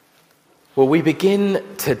Well, we begin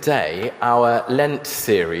today our Lent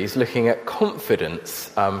series looking at confidence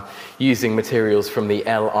using materials from the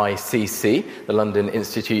LICC, the London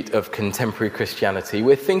Institute of Contemporary Christianity.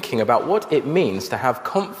 We're thinking about what it means to have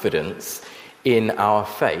confidence in our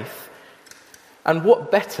faith. And what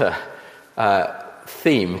better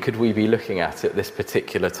theme could we be looking at this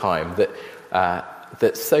particular time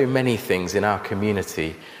that so many things in our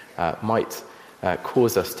community might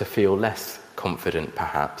cause us to feel less confident,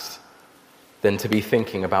 perhaps, than to be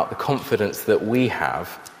thinking about the confidence that we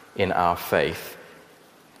have in our faith.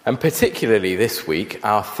 And particularly this week,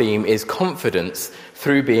 our theme is confidence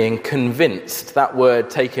through being convinced. That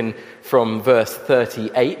word taken from verse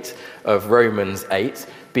 38 of Romans 8,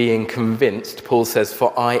 being convinced. Paul says,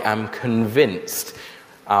 "For I am convinced."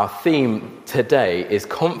 Our theme today is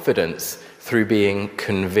confidence through being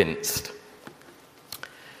convinced.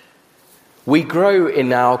 We grow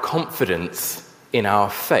in our confidence in our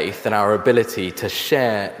faith and our ability to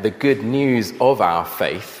share the good news of our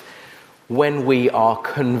faith when we are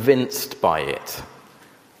convinced by it,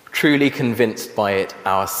 truly convinced by it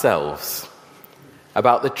ourselves,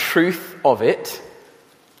 about the truth of it,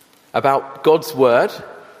 about God's word,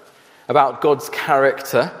 about God's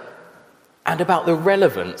character, and about the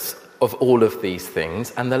relevance of all of these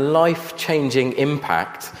things and the life-changing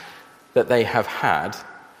impact that they have had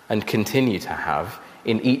and continue to have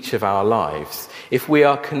in each of our lives. If we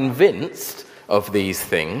are convinced of these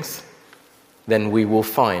things, then we will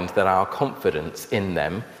find that our confidence in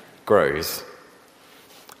them grows.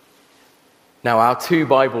 Now, our two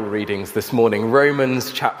Bible readings this morning,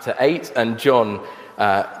 Romans chapter 8 and John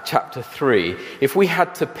chapter 3. If we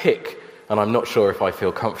had to pick, and I'm not sure if I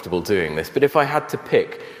feel comfortable doing this, but if I had to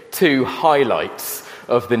pick two highlights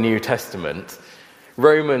of the New Testament,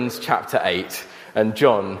 Romans chapter 8 and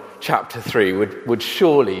John chapter 3 would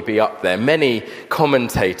surely be up there. Many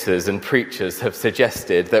commentators and preachers have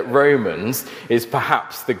suggested that Romans is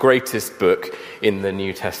perhaps the greatest book in the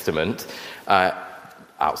New Testament,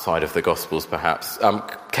 outside of the Gospels perhaps.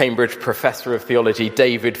 Cambridge professor of theology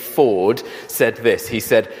David Ford said this. He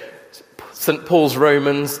said, "St. Paul's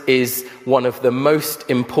Romans is one of the most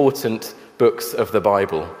important books of the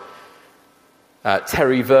Bible."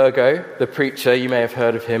 Terry Virgo, the preacher, you may have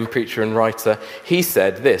heard of him, preacher and writer, he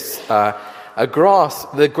said this, the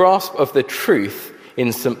grasp of the truth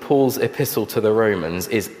in St. Paul's epistle to the Romans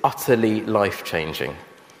is utterly life-changing.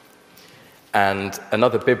 And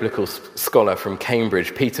another biblical scholar from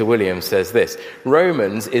Cambridge, Peter Williams, says this,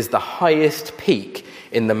 "Romans is the highest peak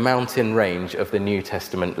in the mountain range of the New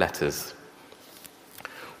Testament letters."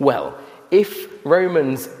 Well, if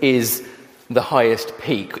Romans is the highest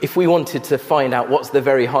peak, if we wanted to find out what's the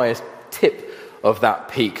very highest tip of that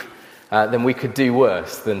peak, then we could do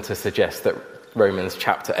worse than to suggest that Romans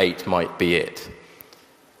chapter 8 might be it.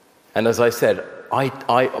 And as I said,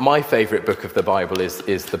 my favourite book of the Bible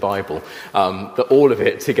is the Bible. All of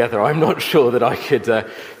it together, I'm not sure that I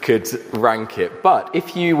could rank it. But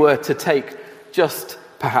if you were to take just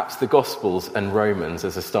perhaps the Gospels and Romans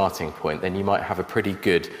as a starting point, then you might have a pretty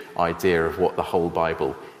good idea of what the whole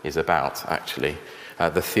Bible is about, actually.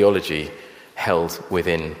 The theology held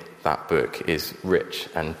within that book is rich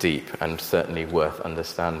and deep and certainly worth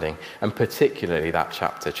understanding. And particularly that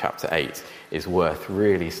chapter 8, is worth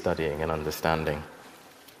really studying and understanding.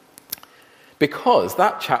 Because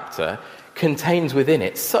that chapter contains within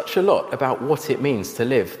it such a lot about what it means to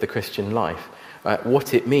live the Christian life.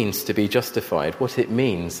 What it means to be justified, what it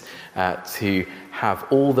means to have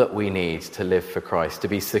all that we need to live for Christ, to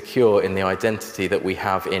be secure in the identity that we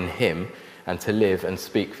have in him, and to live and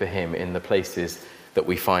speak for him in the places that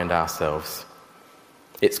we find ourselves.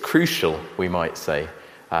 It's crucial, we might say,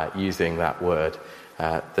 using that word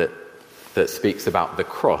that speaks about the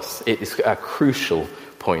cross. It is a crucial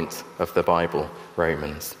point of the Bible,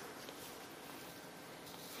 Romans.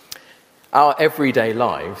 Our everyday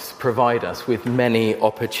lives provide us with many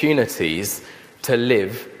opportunities to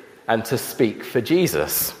live and to speak for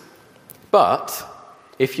Jesus. But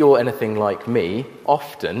if you're anything like me,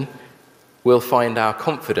 often we'll find our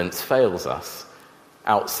confidence fails us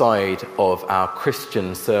outside of our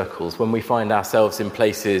Christian circles, when we find ourselves in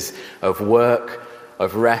places of work,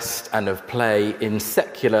 of rest and of play in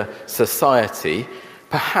secular society.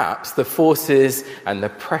 Perhaps the forces and the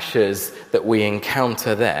pressures that we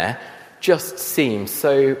encounter there just seem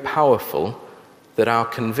so powerful that our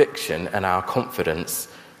conviction and our confidence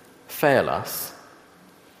fail us,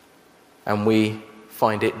 and we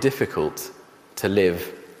find it difficult to live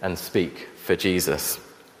and speak for Jesus.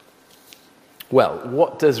 Well,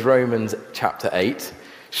 what does Romans chapter 8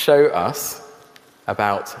 show us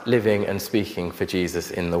about living and speaking for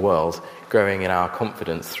Jesus in the world, growing in our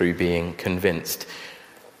confidence through being convinced.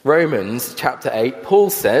 Romans chapter 8, Paul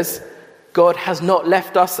says, God has not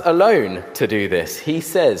left us alone to do this. He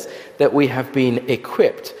says that we have been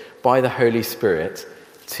equipped by the Holy Spirit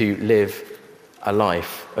to live a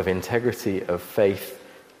life of integrity, of faith,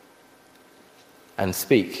 and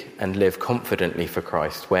speak and live confidently for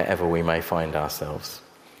Christ wherever we may find ourselves.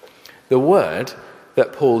 The word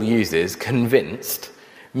that Paul uses, convinced,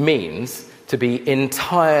 means to be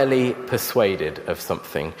entirely persuaded of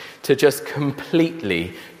something, to just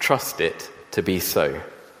completely trust it to be so.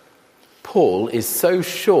 Paul is so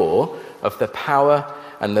sure of the power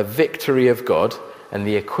and the victory of God and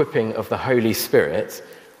the equipping of the Holy Spirit,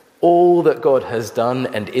 all that God has done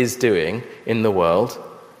and is doing in the world,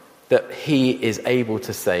 that he is able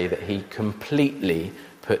to say that he completely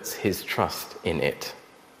puts his trust in it.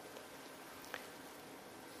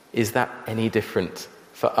 Is that any different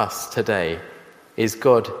for us today? Is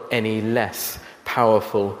God any less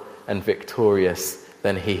powerful and victorious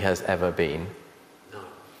than he has ever been?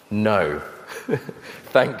 No.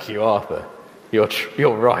 Thank you, Arthur.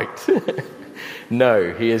 You're right.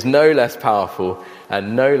 No, he is no less powerful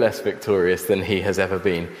and no less victorious than he has ever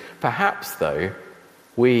been. Perhaps, though,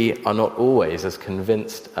 we are not always as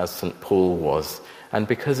convinced as St. Paul was, and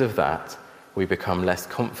because of that, we become less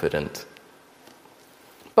confident.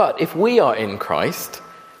 But if we are in Christ,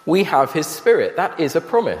 we have his Spirit. That is a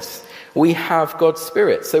promise. We have God's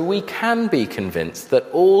Spirit, so we can be convinced that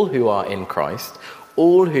all who are in Christ,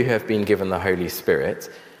 all who have been given the Holy Spirit,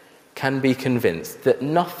 can be convinced that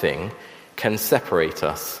nothing can separate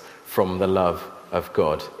us from the love of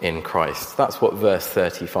God in Christ. That's what verse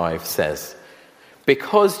 35 says.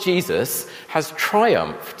 Because Jesus has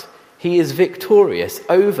triumphed, he is victorious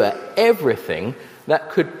over everything that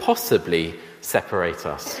could possibly separate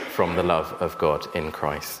us from the love of God in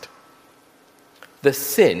Christ. The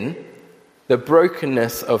sin, the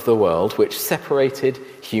brokenness of the world which separated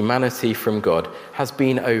humanity from God, has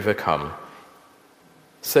been overcome.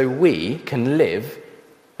 So we can live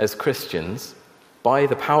as Christians, by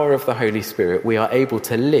the power of the Holy Spirit, we are able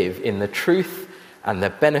to live in the truth and the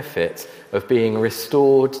benefit of being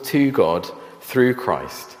restored to God through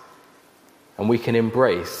Christ. And we can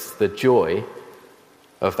embrace the joy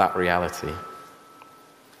of that reality.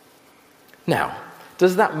 Now,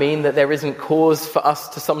 does that mean that there isn't cause for us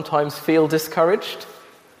to sometimes feel discouraged?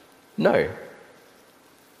 No.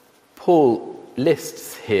 Paul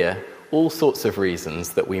lists here all sorts of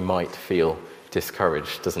reasons that we might feel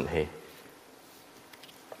discouraged, doesn't he?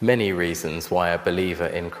 Many reasons why a believer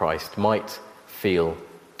in Christ might feel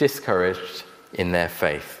discouraged in their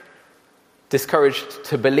faith. Discouraged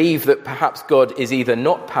to believe that perhaps God is either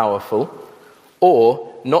not powerful,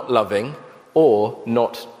 or not loving, or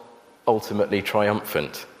not ultimately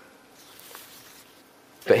triumphant.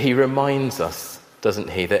 But he reminds us, doesn't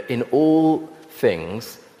he, that in all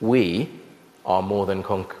things we are more than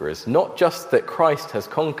conquerors. Not just that Christ has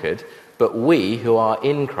conquered, but we who are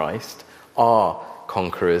in Christ are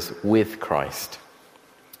conquerors with Christ.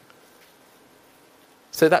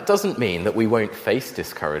 So that doesn't mean that we won't face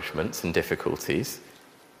discouragements and difficulties.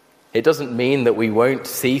 It doesn't mean that we won't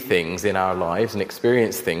see things in our lives and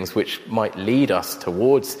experience things which might lead us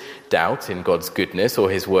towards doubt in God's goodness or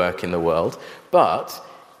his work in the world. But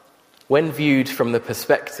when viewed from the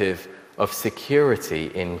perspective of security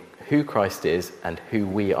in who Christ is and who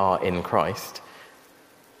we are in Christ,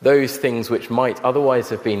 those things which might otherwise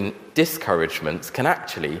have been discouragements can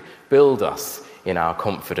actually build us in our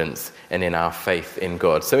confidence and in our faith in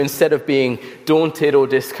God. So instead of being daunted or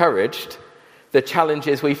discouraged, the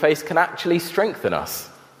challenges we face can actually strengthen us.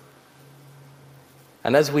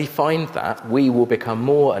 And as we find that, we will become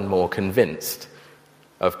more and more convinced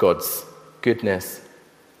of God's goodness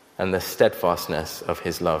and the steadfastness of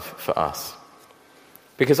his love for us.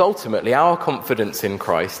 Because ultimately, our confidence in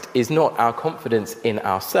Christ is not our confidence in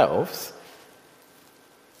ourselves,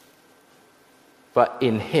 but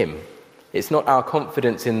in him. It's not our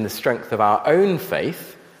confidence in the strength of our own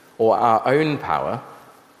faith or our own power,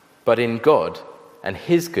 but in God and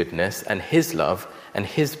his goodness and his love and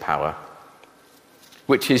his power,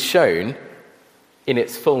 which is shown in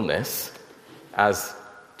its fullness as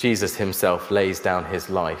Jesus himself lays down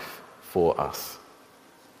his life for us.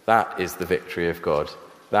 That is the victory of God.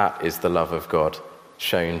 That is the love of God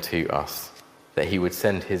shown to us, that he would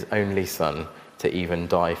send his only Son to even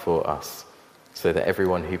die for us, so that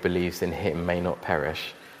everyone who believes in him may not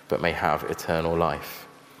perish, but may have eternal life.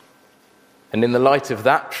 And in the light of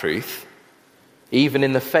that truth, even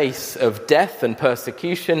in the face of death and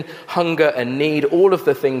persecution, hunger and need, all of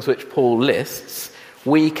the things which Paul lists,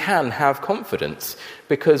 we can have confidence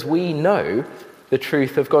because we know the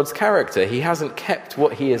truth of God's character. He hasn't kept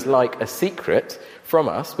what he is like a secret from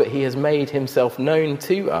us, but he has made himself known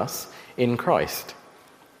to us in Christ.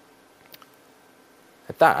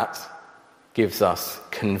 That gives us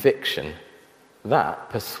conviction. That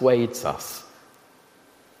persuades us.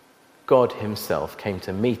 God himself came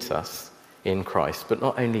to meet us in Christ, but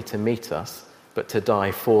not only to meet us, but to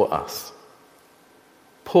die for us.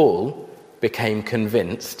 Paul became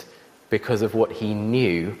convinced because of what he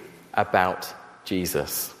knew about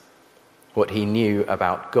Jesus, what he knew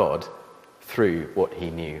about God through what he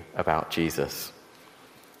knew about Jesus.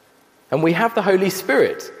 And we have the Holy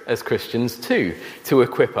Spirit as Christians too, to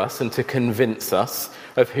equip us and to convince us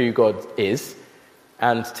of who God is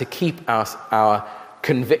and to keep our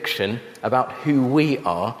conviction about who we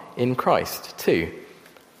are in Christ too.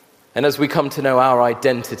 And as we come to know our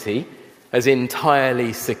identity as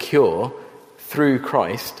entirely secure through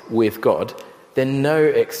Christ with God, then no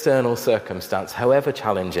external circumstance, however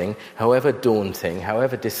challenging, however daunting,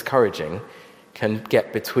 however discouraging, can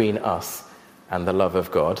get between us and the love of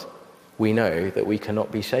God. We know that we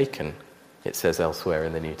cannot be shaken, it says elsewhere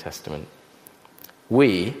in the New Testament.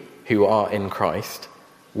 We who are in Christ,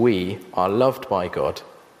 we are loved by God,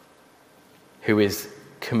 who is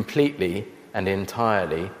completely and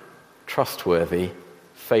entirely trustworthy,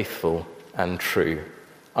 faithful and true,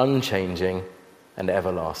 unchanging and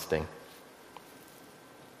everlasting.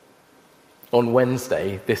 On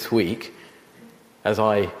Wednesday this week, as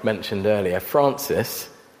I mentioned earlier, Francis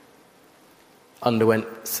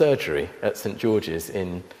underwent surgery at St George's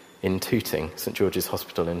in Tooting, St George's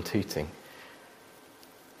Hospital in Tooting,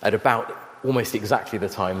 at about almost exactly the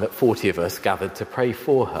time that 40 of us gathered to pray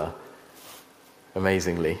for her,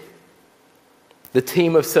 amazingly. The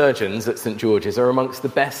team of surgeons at St George's are amongst the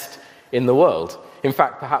best in the world. In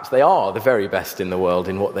fact, perhaps they are the very best in the world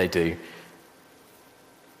in what they do.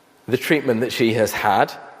 The treatment that she has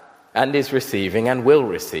had and is receiving and will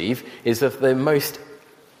receive is of the most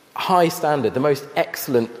high standard, the most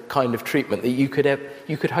excellent kind of treatment that you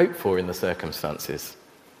could hope for in the circumstances.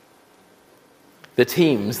 The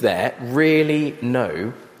teams there really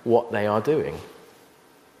know what they are doing.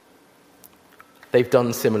 They've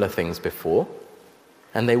done similar things before,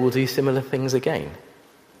 and they will do similar things again.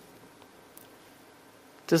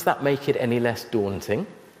 Does that make it any less daunting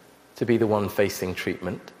to be the one facing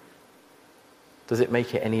treatment? Does it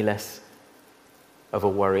make it any less of a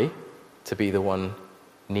worry to be the one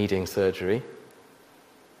needing surgery?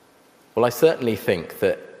 Well, I certainly think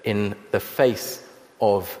that in the face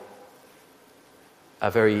of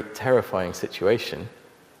a very terrifying situation,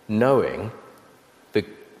 knowing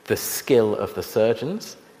the skill of the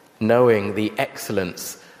surgeons, knowing the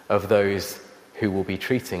excellence of those who will be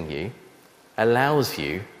treating you, allows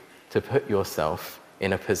you to put yourself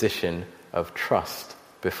in a position of trust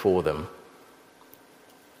before them.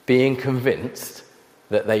 Being convinced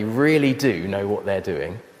that they really do know what they're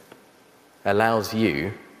doing allows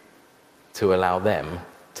you to allow them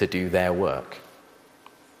to do their work.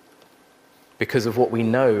 Because of what we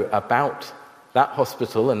know about that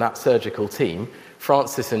hospital and that surgical team,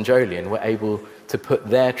 Francis and Jolien were able to put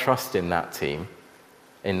their trust in that team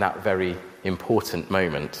in that very important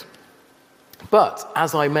moment. But,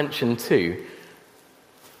 as I mentioned too,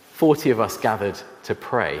 40 of us gathered to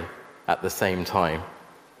pray at the same time.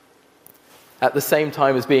 At the same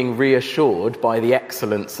time as being reassured by the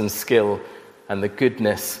excellence and skill and the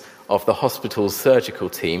goodness of the hospital's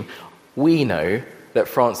surgical team, we know that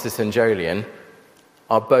Francis and Jolien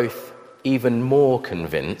are both even more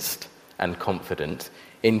convinced and confident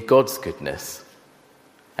in God's goodness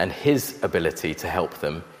and his ability to help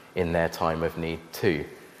them in their time of need too.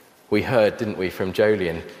 We heard, didn't we, from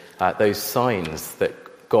Jolien, those signs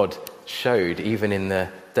that God showed even in the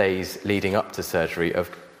days leading up to surgery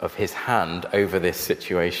of his hand over this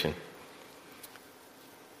situation.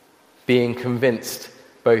 Being convinced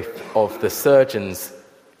both of the surgeon's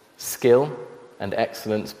skill and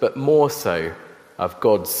excellence, but more so of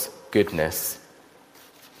God's goodness.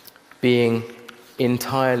 Being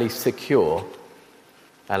entirely secure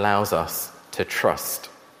allows us to trust.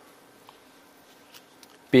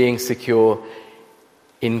 Being secure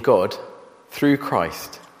in God through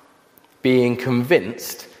Christ. Being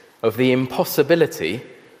convinced of the impossibility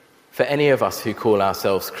for any of us who call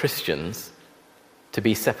ourselves Christians to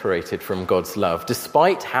be separated from God's love,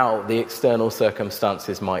 despite how the external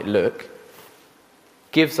circumstances might look,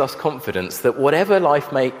 gives us confidence that whatever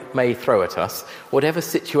life may throw at us, whatever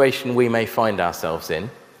situation we may find ourselves in,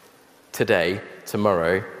 today,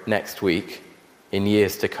 tomorrow, next week, in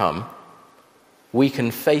years to come, we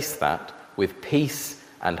can face that with peace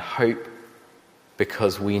and hope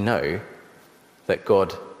because we know that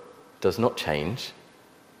God does not change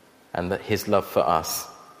and that his love for us,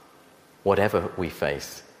 whatever we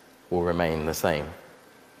face, will remain the same.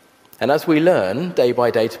 And as we learn day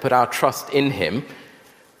by day to put our trust in him,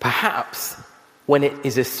 perhaps when it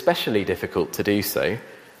is especially difficult to do so,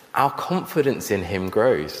 our confidence in him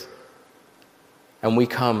grows. And we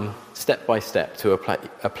come step by step to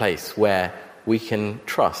a place where we can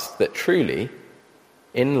trust that truly,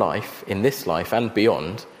 in life, in this life and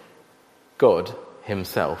beyond, God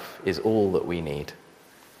himself is all that we need.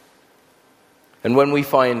 And when we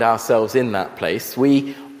find ourselves in that place,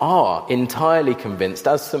 we are entirely convinced,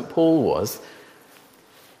 as St. Paul was,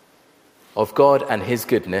 of God and his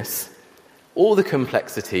goodness, all the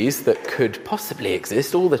complexities that could possibly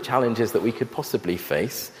exist, all the challenges that we could possibly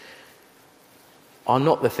face, are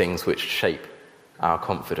not the things which shape our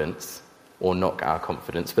confidence or knock our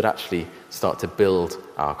confidence, but actually start to build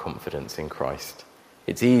our confidence in Christ.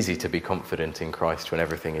 It's easy to be confident in Christ when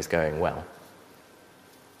everything is going well.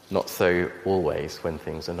 Not so always when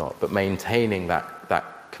things are not, but maintaining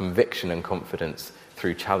that conviction and confidence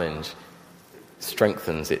through challenge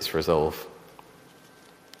strengthens its resolve.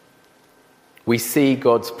 We see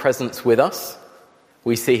God's presence with us.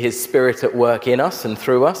 We see his Spirit at work in us and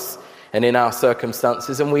through us and in our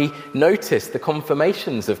circumstances, and we notice the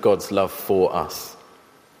confirmations of God's love for us.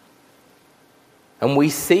 And we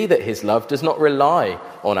see that his love does not rely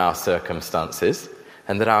on our circumstances,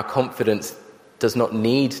 and that our confidence does not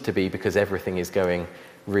need to be because everything is going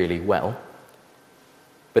really well,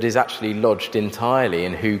 but is actually lodged entirely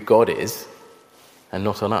in who God is and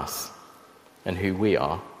not on us, and who we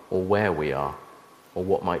are, or where we are, or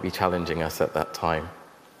what might be challenging us at that time.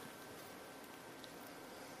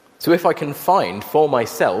 So if I can find for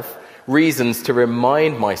myself reasons to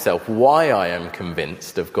remind myself why I am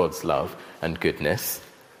convinced of God's love and goodness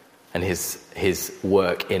and his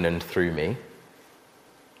work in and through me,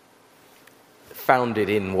 founded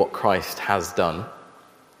in what Christ has done,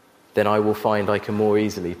 then I will find I can more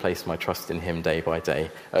easily place my trust in him day by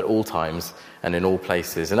day, at all times and in all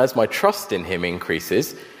places. And as my trust in him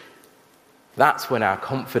increases, that's when our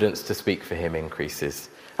confidence to speak for him increases.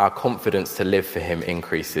 Our confidence to live for him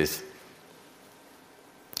increases.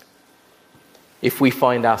 If we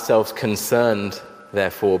find ourselves concerned,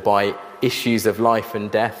 therefore, by issues of life and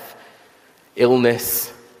death,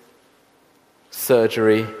 illness,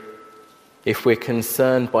 surgery, if we're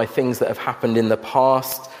concerned by things that have happened in the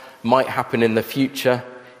past, might happen in the future,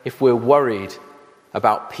 if we're worried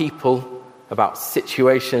about people, about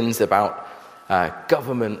situations, about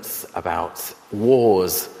governments, about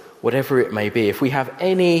wars, whatever it may be, if we have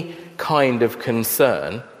any kind of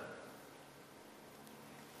concern,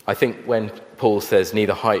 I think when Paul says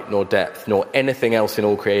neither height nor depth nor anything else in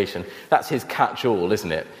all creation, that's his catch-all,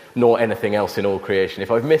 isn't it? Nor anything else in all creation.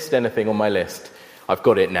 If I've missed anything on my list, I've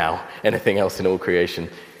got it now. Anything else in all creation.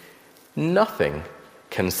 Nothing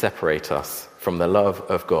can separate us from the love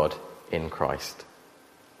of God in Christ.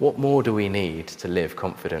 What more do we need to live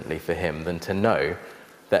confidently for him than to know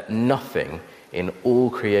that nothing in all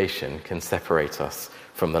creation can separate us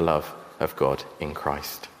from the love of God in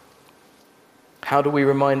Christ? How do we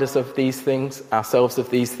remind us of these things, ourselves of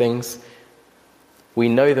these things? We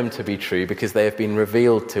know them to be true because they have been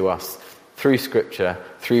revealed to us through Scripture,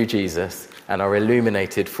 through Jesus, and are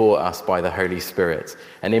illuminated for us by the Holy Spirit.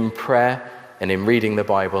 And in prayer and in reading the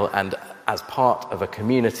Bible and as part of a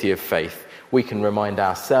community of faith, we can remind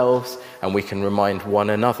ourselves and we can remind one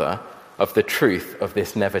another of the truth of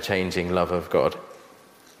this never-changing love of God.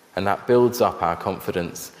 And that builds up our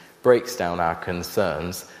confidence, breaks down our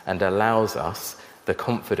concerns, and allows us the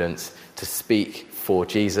confidence to speak for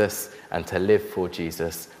Jesus and to live for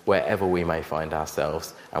Jesus wherever we may find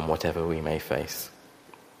ourselves and whatever we may face.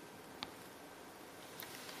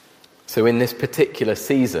 So in this particular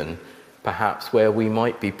season, perhaps where we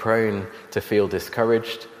might be prone to feel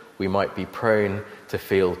discouraged, we might be prone to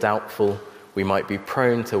feel doubtful, we might be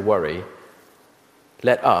prone to worry,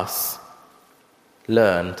 let us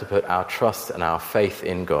learn to put our trust and our faith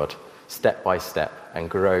in God step by step and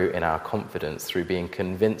grow in our confidence through being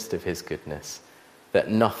convinced of his goodness,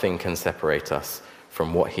 that nothing can separate us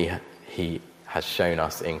from what he has shown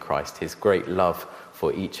us in Christ, his great love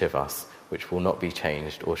for each of us, which will not be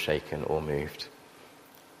changed or shaken or moved.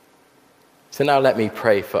 So now let me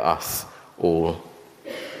pray for us all.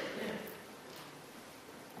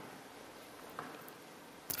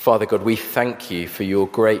 Father God, we thank you for your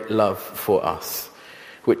great love for us,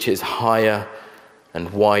 which is higher and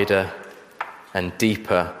wider and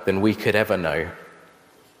deeper than we could ever know.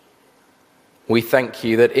 We thank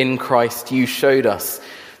you that in Christ you showed us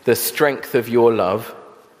the strength of your love,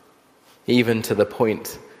 even to the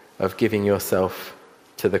point of giving yourself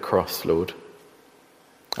to the cross, Lord.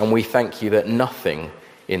 And we thank you that nothing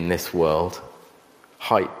in this world,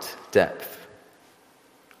 height, depth,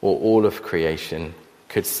 or all of creation,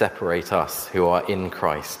 could separate us who are in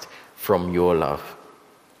Christ from your love.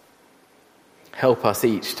 Help us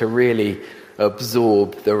each to really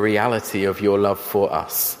absorb the reality of your love for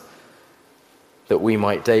us, that we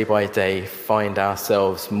might day by day find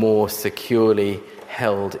ourselves more securely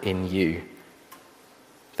held in you,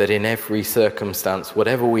 that in every circumstance,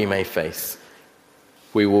 whatever we may face,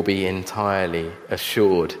 we will be entirely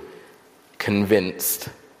assured, convinced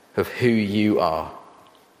of who you are,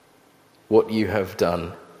 what you have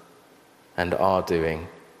done and are doing,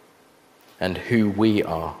 and who we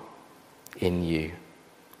are in you.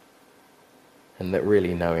 And that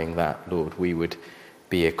really knowing that, Lord, we would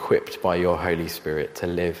be equipped by your Holy Spirit to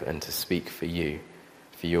live and to speak for you,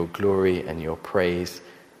 for your glory and your praise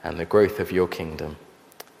and the growth of your kingdom.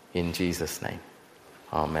 In Jesus' name,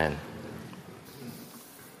 amen.